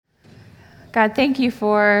God, thank you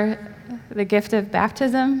for the gift of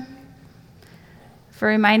baptism, for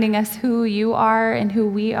reminding us who you are and who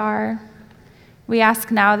we are. We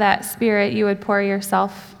ask now that, Spirit, you would pour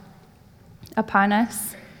yourself upon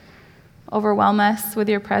us, overwhelm us with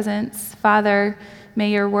your presence. Father,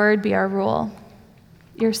 may your word be our rule,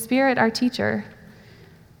 your Spirit our teacher,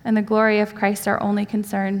 and the glory of Christ our only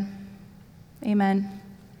concern. Amen.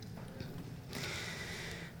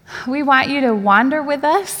 We want you to wander with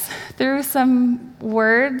us through some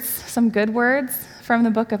words, some good words from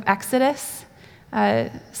the book of Exodus.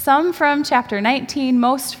 Some from chapter 19,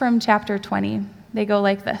 most from chapter 20. They go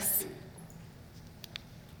like this.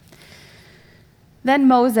 Then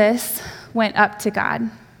Moses went up to God.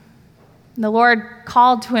 The Lord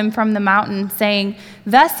called to him from the mountain, saying,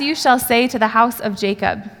 "Thus you shall say to the house of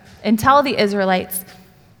Jacob, and tell the Israelites,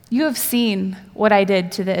 you have seen what I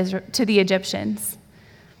did to the Egyptians,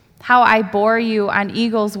 how I bore you on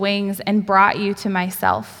eagle's wings and brought you to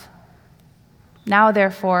myself. Now,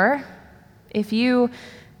 therefore, if you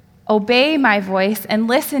obey my voice and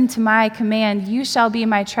listen to my command, you shall be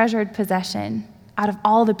my treasured possession out of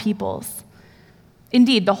all the peoples.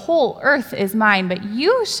 Indeed, the whole earth is mine, but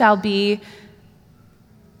you shall be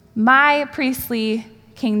my priestly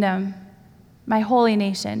kingdom, my holy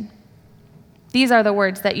nation. These are the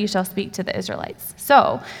words that you shall speak to the Israelites."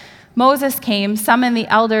 So Moses came, summoned the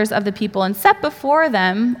elders of the people, and set before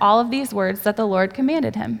them all of these words that the Lord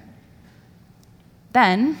commanded him.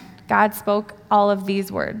 Then God spoke all of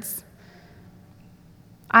these words.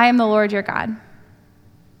 "I am the Lord your God,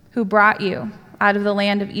 who brought you out of the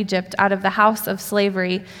land of Egypt, out of the house of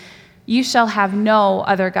slavery. You shall have no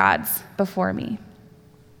other gods before me.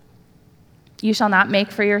 You shall not make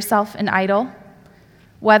for yourself an idol,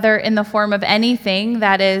 whether in the form of anything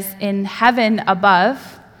that is in heaven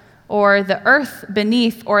above, or the earth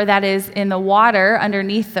beneath, or that is in the water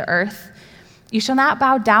underneath the earth. You shall not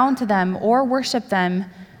bow down to them or worship them,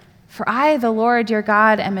 for I, the Lord your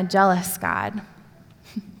God, am a jealous God,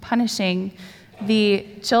 punishing the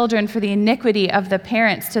children for the iniquity of the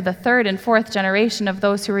parents to the third and fourth generation of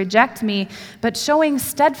those who reject me, but showing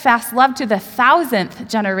steadfast love to the 1,000th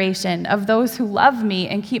generation of those who love me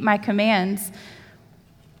and keep my commands.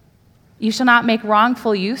 You shall not make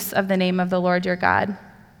wrongful use of the name of the Lord your God,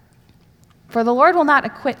 for the Lord will not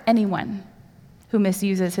acquit anyone who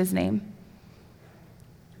misuses his name.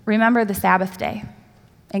 Remember the Sabbath day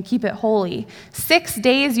and keep it holy. 6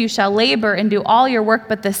 days you shall labor and do all your work,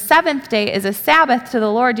 but the seventh day is a Sabbath to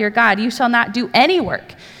the Lord your God. You shall not do any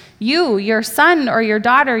work. You, your son or your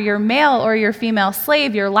daughter, your male or your female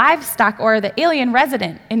slave, your livestock, or the alien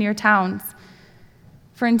resident in your towns.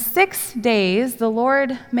 For in 6 days the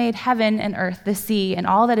Lord made heaven and earth, the sea, and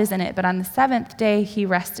all that is in it, but on the seventh day he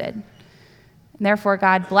rested. And therefore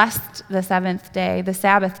God blessed the seventh day, the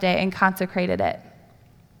Sabbath day, and consecrated it.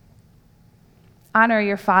 Honor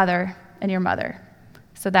your father and your mother,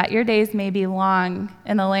 so that your days may be long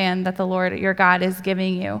in the land that the Lord your God is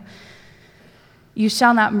giving you. You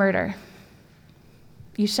shall not murder.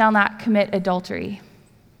 You shall not commit adultery.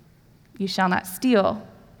 You shall not steal.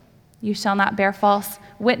 You shall not bear false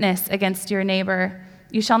witness against your neighbor.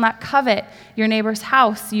 You shall not covet your neighbor's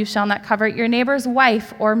house. You shall not covet your neighbor's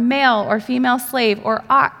wife or male or female slave or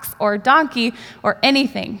ox or donkey or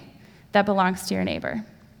anything that belongs to your neighbor.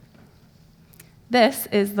 This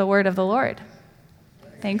is the word of the Lord.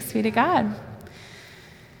 Thanks be to God.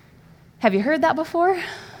 Have you heard that before?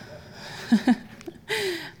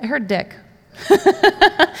 I heard Dick.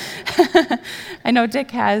 I know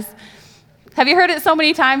Dick has. Have you heard it so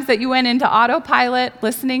many times that you went into autopilot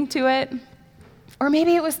listening to it? Or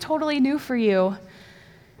maybe it was totally new for you.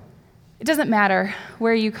 It doesn't matter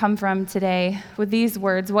where you come from today with these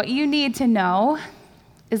words. What you need to know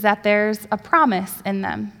is that there's a promise in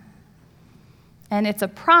them. And it's a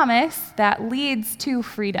promise that leads to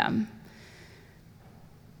freedom.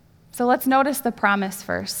 So let's notice the promise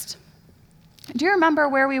first. Do you remember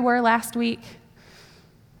where we were last week?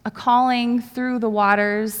 A calling through the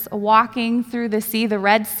waters, a walking through the sea, the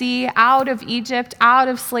Red Sea, out of Egypt, out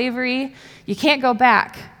of slavery. You can't go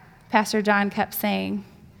back, Pastor John kept saying.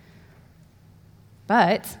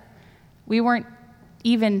 But we weren't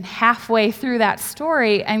even halfway through that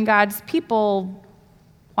story, and God's people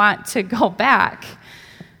want to go back.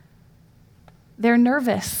 They're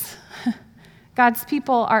nervous. God's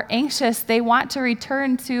people are anxious. They want to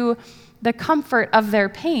return to the comfort of their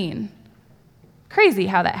pain. Crazy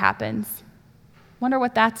how that happens. Wonder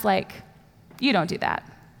what that's like. You don't do that.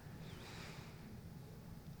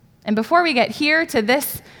 And before we get here to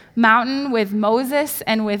this mountain with Moses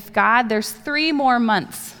and with God, there's 3 more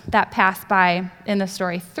months that pass by in the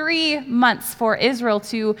story. 3 months for Israel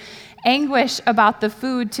to anguish about the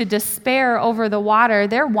food, to despair over the water.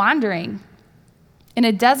 They're wandering in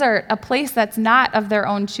a desert, a place that's not of their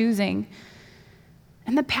own choosing.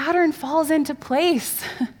 And the pattern falls into place.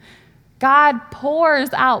 God pours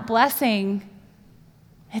out blessing.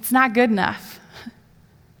 It's not good enough.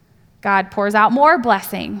 God pours out more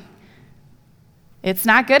blessing. It's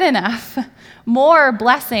not good enough. More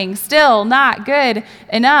blessing, still not good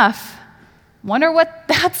enough. Wonder what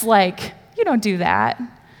that's like. You don't do that.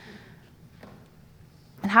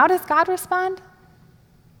 And how does God respond?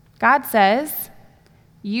 God says,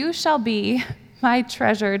 "You shall be my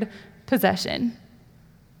treasured possession."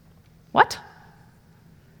 What?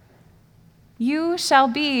 You shall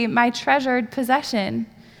be my treasured possession.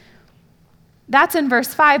 That's in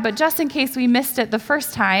verse 5, but just in case we missed it the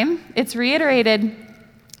first time, it's reiterated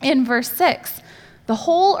in verse 6. The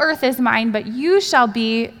whole earth is mine, but you shall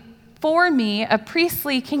be for me a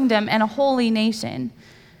priestly kingdom and a holy nation.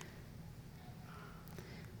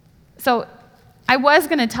 So I was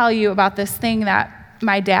going to tell you about this thing that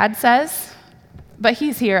my dad says, but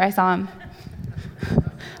he's here. I saw him.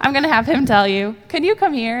 I'm going to have him tell you. Can you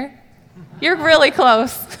come here? You're really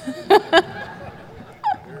close.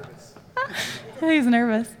 He's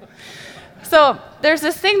nervous. So there's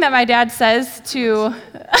this thing that my dad says to,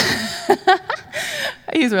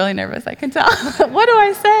 he's really nervous, I can tell. What do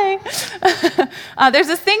I say? There's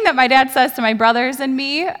this thing that my dad says to my brothers and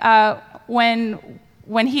me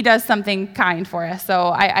when he does something kind for us.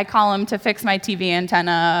 So I call him to fix my TV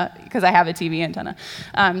antenna because I have a TV antenna.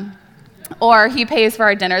 Or he pays for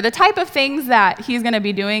our dinner. The type of things that he's going to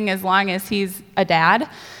be doing as long as he's a dad.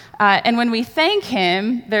 And when we thank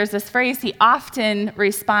him, there's this phrase he often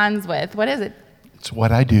responds with. What is it? It's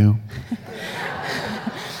what I do.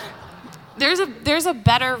 There's a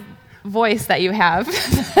better voice that you have.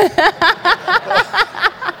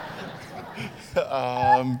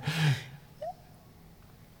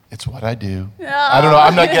 It's what I do. Oh, I don't know.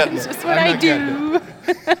 I'm not getting it. It's just what I do.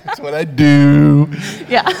 It's what I do.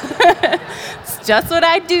 Yeah. It's just what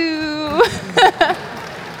I do.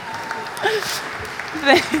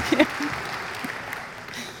 Thank you.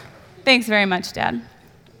 Thanks very much, Dad.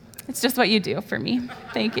 It's just what you do for me.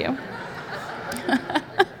 Thank you.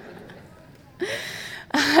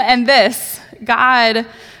 And this, God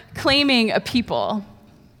claiming a people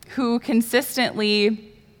who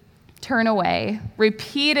consistently turn away,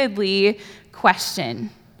 repeatedly question.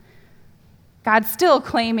 God's still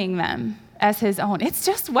claiming them as his own. It's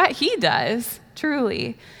just what he does,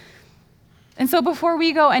 truly. And so before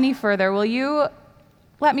we go any further, will you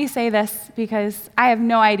let me say this, because I have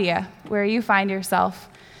no idea where you find yourself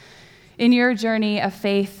in your journey of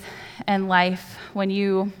faith and life when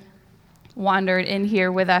you wandered in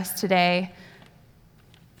here with us today.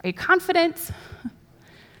 Are you confident?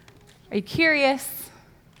 Are you curious?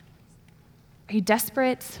 Are you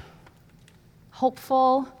desperate?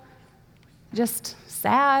 Hopeful? Just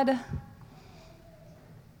sad?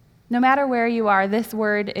 No matter where you are, this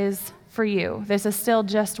word is for you. This is still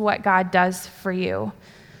just what God does for you.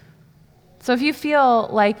 So if you feel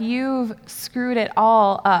like you've screwed it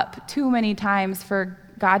all up too many times for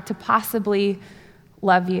God to possibly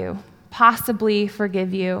love you, possibly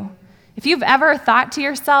forgive you, if you've ever thought to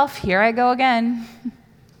yourself, here I go again,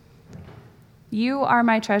 you are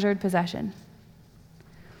my treasured possession.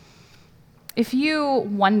 If you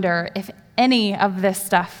wonder if any of this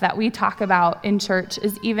stuff that we talk about in church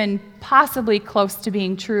is even possibly close to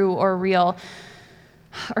being true or real,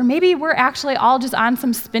 or maybe we're actually all just on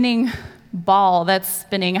some spinning ball that's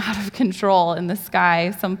spinning out of control in the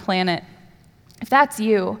sky, some planet. If that's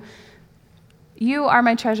you, you are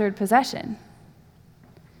my treasured possession.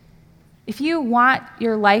 If you want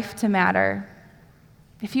your life to matter,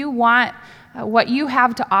 if you want what you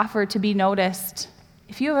have to offer to be noticed,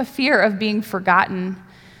 if you have a fear of being forgotten,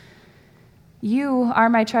 you are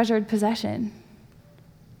my treasured possession.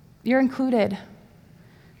 You're included.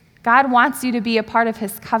 God wants you to be a part of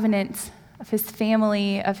his covenant, of his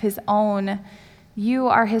family, of his own. You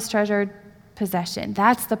are his treasured possession.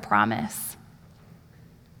 That's the promise.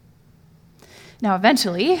 Now,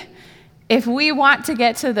 eventually, if we want to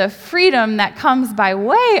get to the freedom that comes by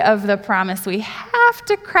way of the promise, we have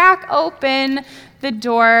to crack open the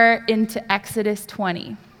door into Exodus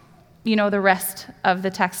 20. You know the rest of the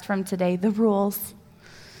text from today, the rules.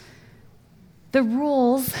 The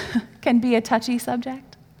rules can be a touchy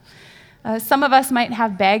subject. Some of us might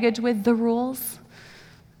have baggage with the rules.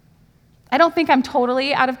 I don't think I'm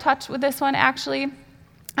totally out of touch with this one, actually.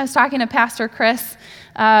 I was talking to Pastor Chris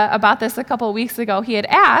about this a couple of weeks ago. He had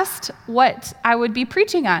asked what I would be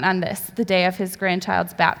preaching on this, the day of his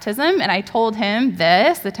grandchild's baptism, and I told him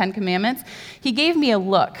this, the 10 Commandments. He gave me a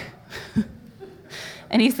look,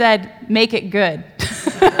 and he said, "Make it good."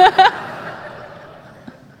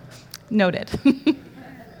 Noted.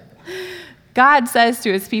 God says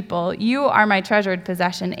to his people, "You are my treasured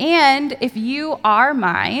possession, and if you are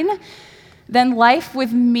mine, then life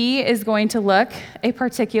with me is going to look a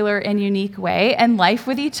particular and unique way, and life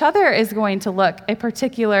with each other is going to look a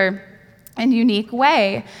particular and unique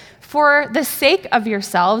way for the sake of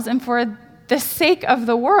yourselves and for the sake of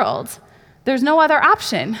the world. There's no other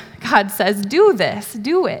option." God says, "Do this,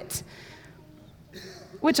 do it."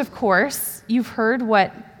 Which, of course, you've heard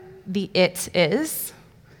what the it is.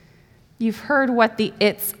 You've heard what the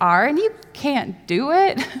its are, and you can't do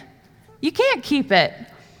it. You can't keep it.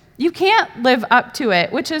 You can't live up to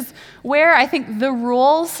it, which is where I think the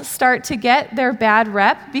rules start to get their bad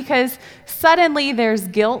rep, because suddenly there's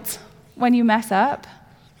guilt when you mess up.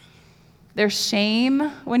 There's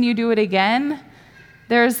shame when you do it again.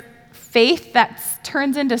 There's faith that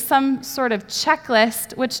turns into some sort of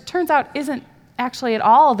checklist, which turns out isn't actually at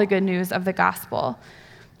all the good news of the gospel.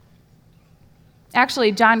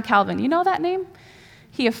 Actually, John Calvin, you know that name?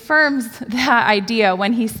 He affirms that idea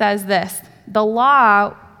when he says this: the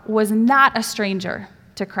law was not a stranger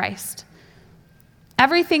to Christ.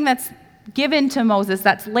 Everything that's given to Moses,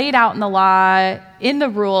 that's laid out in the law, in the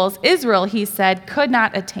rules, Israel, he said, could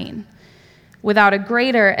not attain without a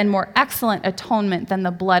greater and more excellent atonement than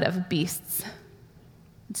the blood of beasts.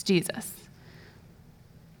 It's Jesus.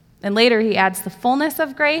 And later he adds, the fullness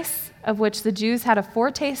of grace, of which the Jews had a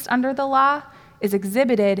foretaste under the law, is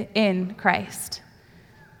exhibited in Christ.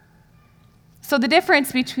 So the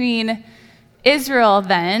difference between Israel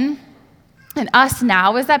then and us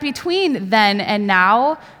now is that between then and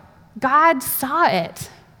now, God saw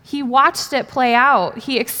it. He watched it play out.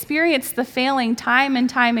 He experienced the failing time and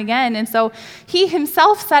time again. And so he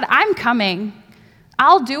himself said, "I'm coming.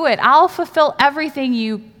 I'll do it. I'll fulfill everything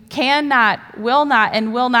you cannot, will not,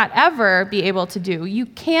 and will not ever be able to do. You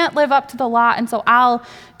can't live up to the law, and so I'll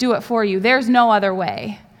do it for you. There's no other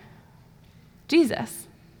way." Jesus.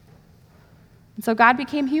 And so God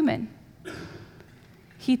became human.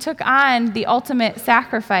 He took on the ultimate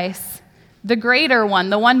sacrifice, the greater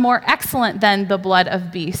one, the one more excellent than the blood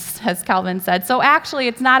of beasts, as Calvin said. So actually,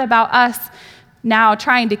 it's not about us now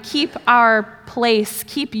trying to keep our place,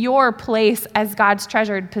 keep your place as God's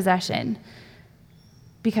treasured possession,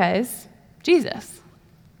 because Jesus.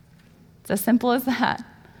 It's as simple as that.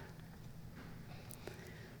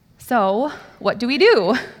 So, what do we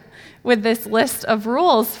do with this list of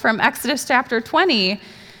rules from Exodus chapter 20?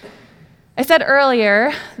 I said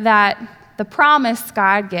earlier that the promise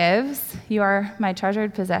God gives, "You are my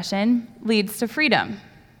treasured possession," leads to freedom.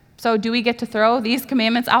 So do we get to throw these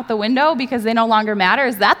commandments out the window because they no longer matter?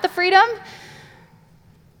 Is that the freedom?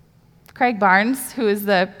 Craig Barnes, who is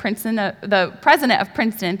the president of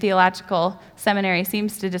Princeton Theological Seminary,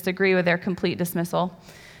 seems to disagree with their complete dismissal.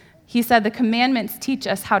 He said, "The commandments teach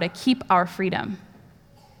us how to keep our freedom.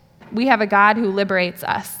 We have a God who liberates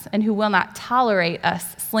us and who will not tolerate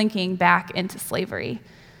us slinking back into slavery."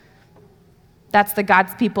 That's the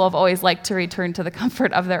God's people have always liked to return to the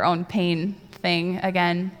comfort of their own pain thing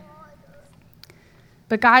again.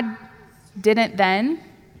 But God didn't then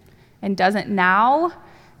and doesn't now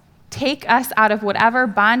take us out of whatever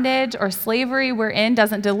bondage or slavery we're in,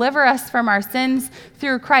 doesn't deliver us from our sins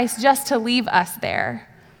through Christ just to leave us there.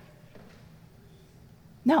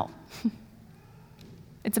 No.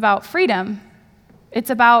 It's about freedom.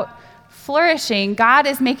 It's about flourishing. God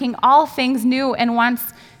is making all things new and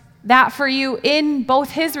wants that for you in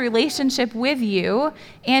both his relationship with you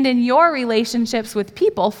and in your relationships with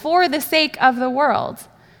people for the sake of the world.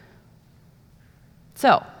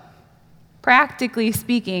 So, practically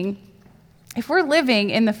speaking, if we're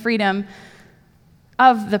living in the freedom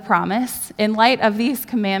of the promise, in light of these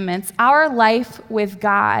commandments, our life with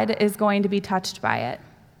God is going to be touched by it.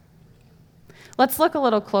 Let's look a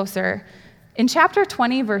little closer. In chapter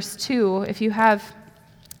 20, verse 2, if you have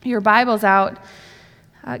your Bibles out,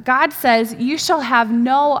 God says, "You shall have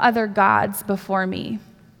no other gods before me."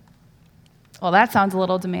 Well, that sounds a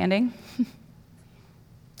little demanding.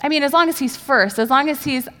 I mean, as long as he's first, as long as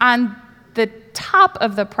he's on the top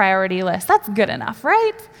of the priority list, that's good enough,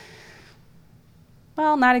 right?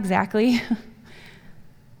 Well, not exactly.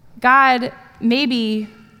 God maybe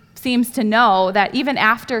seems to know that even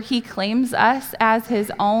after he claims us as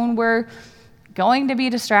his own, we're going to be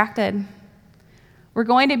distracted. We're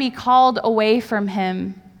going to be called away from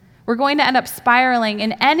him. We're going to end up spiraling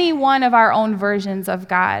in any one of our own versions of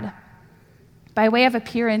God, by way of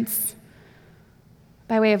appearance,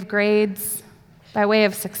 by way of grades, by way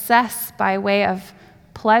of success, by way of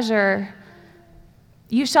pleasure.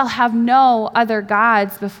 You shall have no other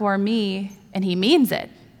gods before me, and he means it.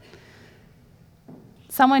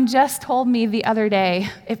 Someone just told me the other day,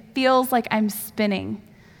 it feels like I'm spinning,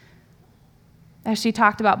 as she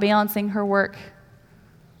talked about balancing her work,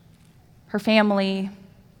 her family,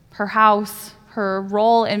 her house, her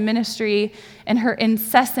role in ministry, and her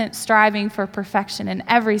incessant striving for perfection in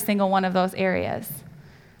every single one of those areas.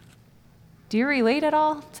 Do you relate at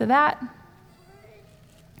all to that?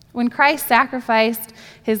 When Christ sacrificed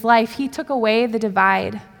his life, he took away the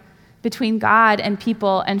divide between God and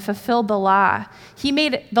people and fulfilled the law. He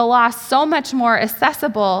made the law so much more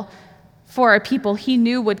accessible for a people he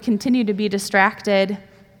knew would continue to be distracted.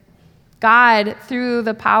 God, through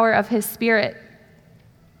the power of his Spirit,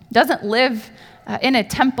 doesn't live in a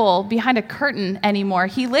temple behind a curtain anymore.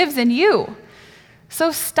 He lives in you.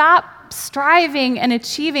 So stop striving and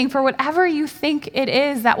achieving for whatever you think it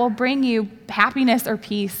is that will bring you happiness or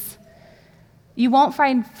peace. You won't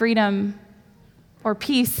find freedom or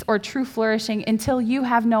peace or true flourishing until you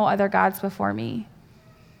have no other gods before me.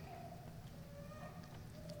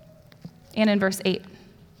 And in verse 8,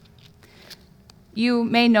 you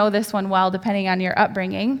may know this one well depending on your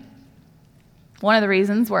upbringing. One of the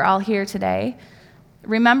reasons we're all here today,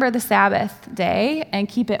 remember the Sabbath day and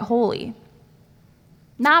keep it holy.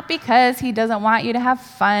 Not because he doesn't want you to have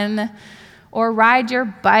fun or ride your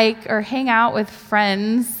bike or hang out with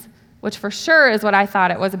friends, which for sure is what I thought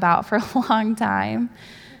it was about for a long time,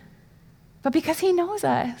 but because he knows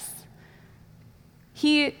us.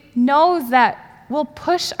 He knows that we'll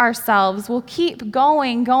push ourselves, we'll keep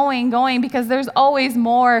going, because there's always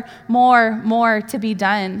more to be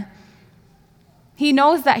done. He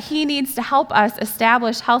knows that he needs to help us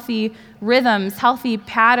establish healthy rhythms, healthy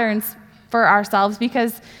patterns for ourselves,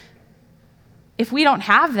 because if we don't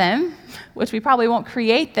have them, which we probably won't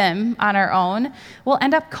create them on our own, we'll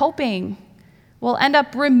end up coping. We'll end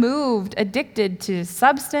up removed, addicted to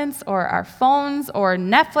substance or our phones or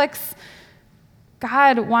Netflix.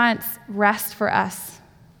 God wants rest for us,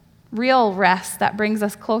 real rest that brings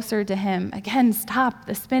us closer to him. Again, stop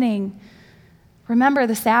the spinning. Remember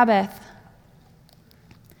the Sabbath.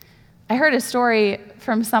 I heard a story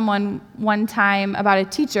from someone one time about a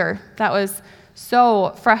teacher that was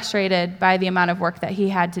so frustrated by the amount of work that he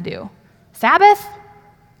had to do. Sabbath?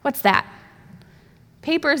 What's that?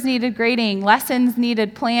 Papers needed grading, lessons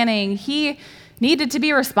needed planning. He needed to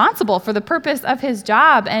be responsible for the purpose of his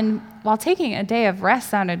job, and while taking a day of rest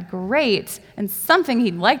sounded great and something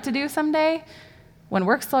he'd like to do someday, when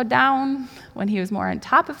work slowed down, when he was more on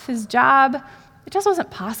top of his job, it just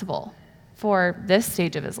wasn't possible for this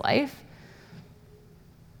stage of his life.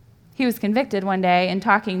 He was convicted one day in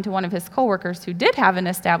talking to one of his coworkers who did have an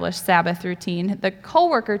established Sabbath routine. The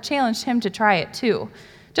coworker challenged him to try it too,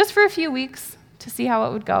 just for a few weeks to see how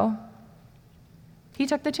it would go. He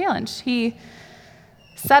took the challenge. He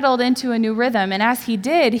settled into a new rhythm, and as he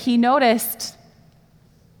did, he noticed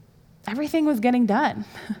everything was getting done,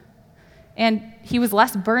 and he was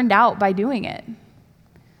less burned out by doing it.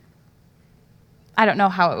 I don't know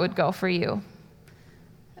how it would go for you,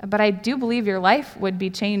 but I do believe your life would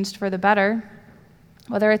be changed for the better,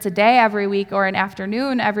 whether it's a day every week or an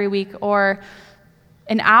afternoon every week or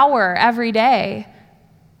an hour every day.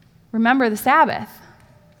 Remember the Sabbath.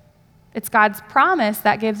 It's God's promise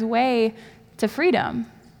that gives way to freedom.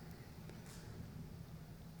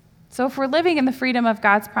 So if we're living in the freedom of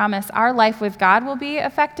God's promise, our life with God will be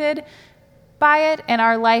affected by it, and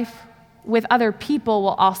our life with other people will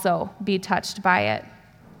also be touched by it.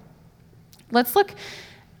 Let's look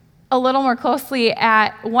a little more closely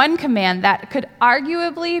at one command that could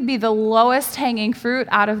arguably be the lowest hanging fruit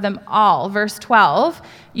out of them all. Verse 12,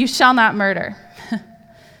 you shall not murder.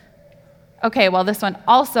 Okay, well, this one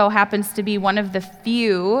also happens to be one of the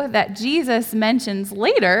few that Jesus mentions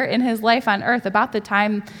later in his life on earth about the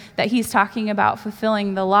time that he's talking about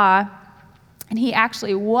fulfilling the law. And he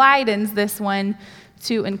actually widens this one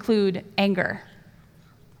to include anger.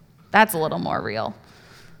 That's a little more real.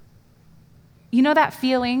 You know that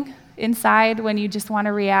feeling inside when you just want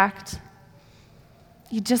to react?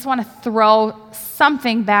 You just want to throw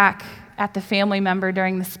something back at the family member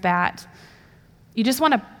during the spat. You just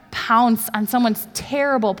want to pounce on someone's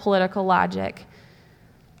terrible political logic.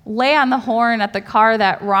 Lay on the horn at the car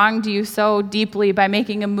that wronged you so deeply by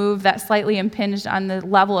making a move that slightly impinged on the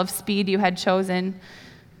level of speed you had chosen.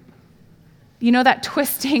 You know that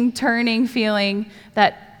twisting, turning feeling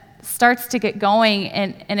that starts to get going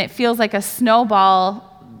and it feels like a snowball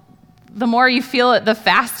The more you feel it, the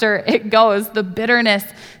faster it goes. The bitterness,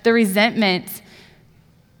 the resentment.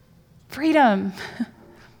 Freedom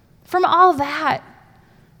from all that.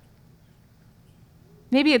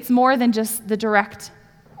 Maybe it's more than just the direct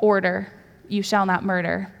order, you shall not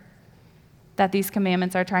murder, that these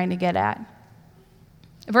commandments are trying to get at.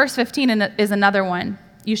 Verse 15 is another one.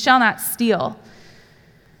 You shall not steal.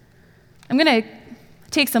 I'm going to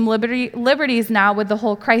take some liberties now with the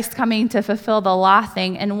whole Christ coming to fulfill the law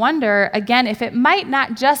thing and wonder, again, if it might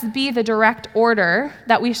not just be the direct order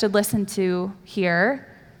that we should listen to here,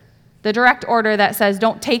 the direct order that says,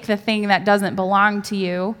 don't take the thing that doesn't belong to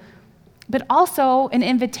you, but also an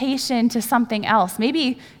invitation to something else.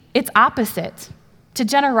 Maybe it's opposite, to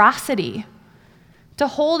generosity, to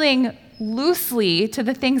holding loosely to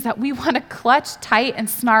the things that we want to clutch tight and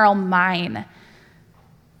snarl mine.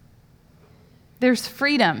 There's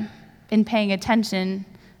freedom in paying attention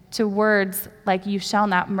to words like you shall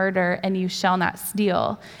not murder and you shall not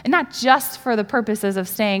steal, and not just for the purposes of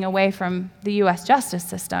staying away from the U.S. justice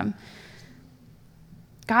system.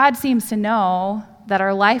 God seems to know that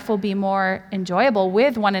our life will be more enjoyable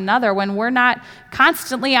with one another when we're not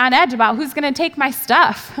constantly on edge about who's going to take my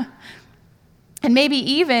stuff. And maybe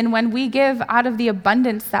even when we give out of the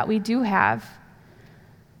abundance that we do have.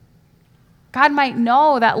 God might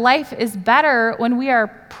know that life is better when we are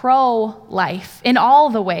pro-life in all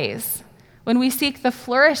the ways, when we seek the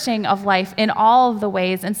flourishing of life in all of the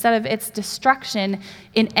ways instead of its destruction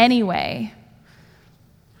in any way.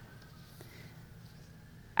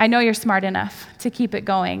 I know you're smart enough to keep it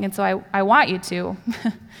going, and so I want you to.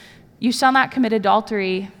 You shall not commit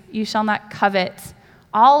adultery. You shall not covet.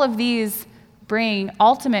 All of these bring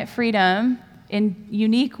ultimate freedom in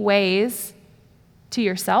unique ways to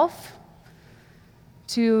yourself,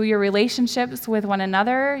 to your relationships with one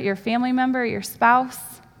another, your family member, your spouse,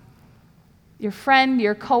 your friend,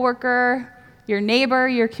 your coworker, your neighbor,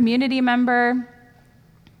 your community member.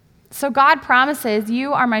 So God promises,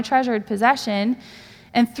 you are my treasured possession,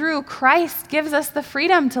 and through Christ gives us the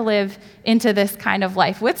freedom to live into this kind of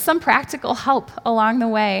life with some practical help along the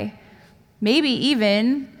way. Maybe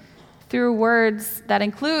even through words that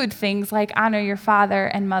include things like honor your father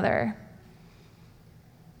and mother.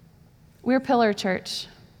 We're Pillar Church.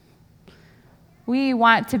 We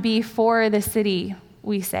want to be for the city,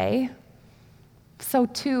 we say. So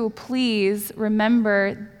too, please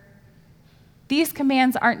remember, these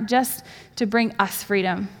commands aren't just to bring us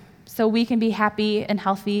freedom, so we can be happy and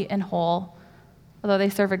healthy and whole, although they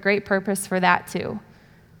serve a great purpose for that too.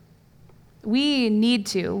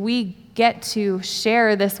 We get to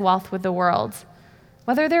share this wealth with the world,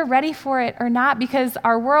 whether they're ready for it or not, because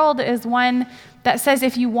our world is one that says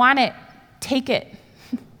if you want it, take it.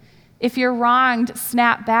 If you're wronged,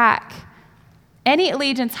 snap back. Any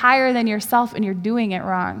allegiance higher than yourself and you're doing it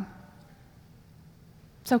wrong.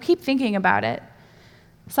 So keep thinking about it.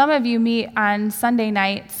 Some of you meet on Sunday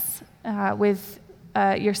nights with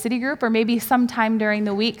your city group, or maybe sometime during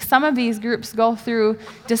the week. Some of these groups go through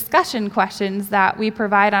discussion questions that we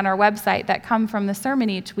provide on our website that come from the sermon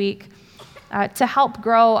each week to help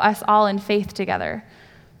grow us all in faith together.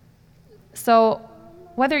 So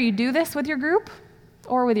whether you do this with your group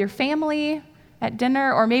or with your family at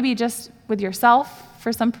dinner, or maybe just with yourself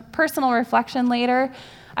for some personal reflection later,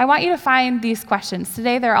 I want you to find these questions.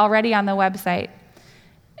 Today they're already on the website.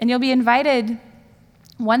 And you'll be invited.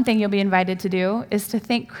 One thing you'll be invited to do is to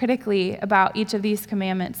think critically about each of these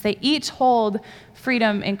commandments. They each hold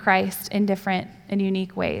freedom in Christ in different and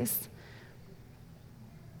unique ways.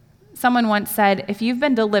 Someone once said, if you've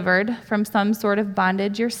been delivered from some sort of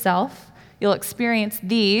bondage yourself, you'll experience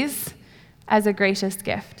these as a gracious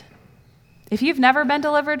gift. If you've never been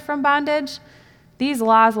delivered from bondage, these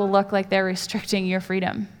laws will look like they're restricting your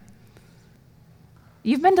freedom.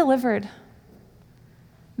 You've been delivered.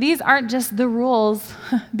 These aren't just the rules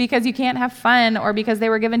because you can't have fun or because they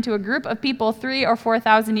were given to a group of people 3,000 or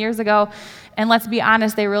 4,000 years ago, and let's be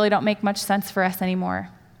honest, they really don't make much sense for us anymore.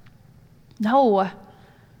 No.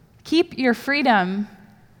 Keep your freedom.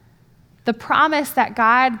 The promise that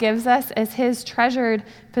God gives us as his treasured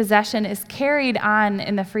possession is carried on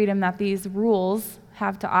in the freedom that these rules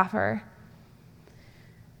have to offer.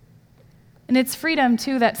 And it's freedom,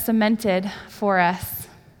 too, that's cemented for us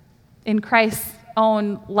in Christ's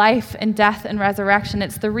own life and death and resurrection.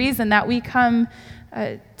 It's the reason that we come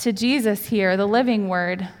to Jesus here, the living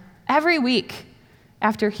word, every week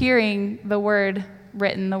after hearing the word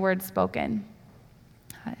written, the word spoken.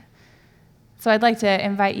 So I'd like to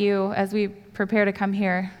invite you, as we prepare to come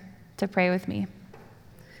here, to pray with me.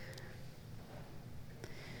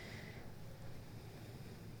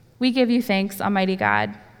 We give you thanks, Almighty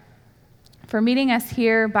God, for meeting us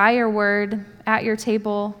here by your word at your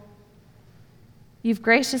table. You've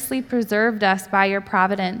graciously preserved us by your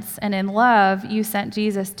providence, and in love, you sent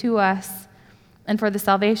Jesus to us and for the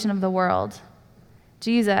salvation of the world.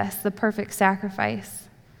 Jesus, the perfect sacrifice.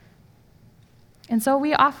 And so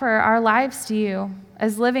we offer our lives to you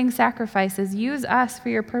as living sacrifices. Use us for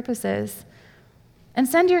your purposes. And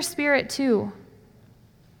send your Spirit too,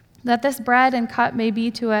 that this bread and cup may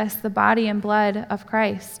be to us the body and blood of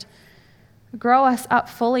Christ. Grow us up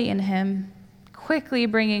fully in him, quickly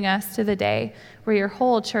bringing us to the day where your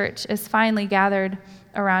whole church is finally gathered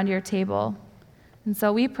around your table. And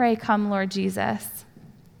so we pray, come, Lord Jesus.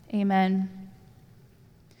 Amen.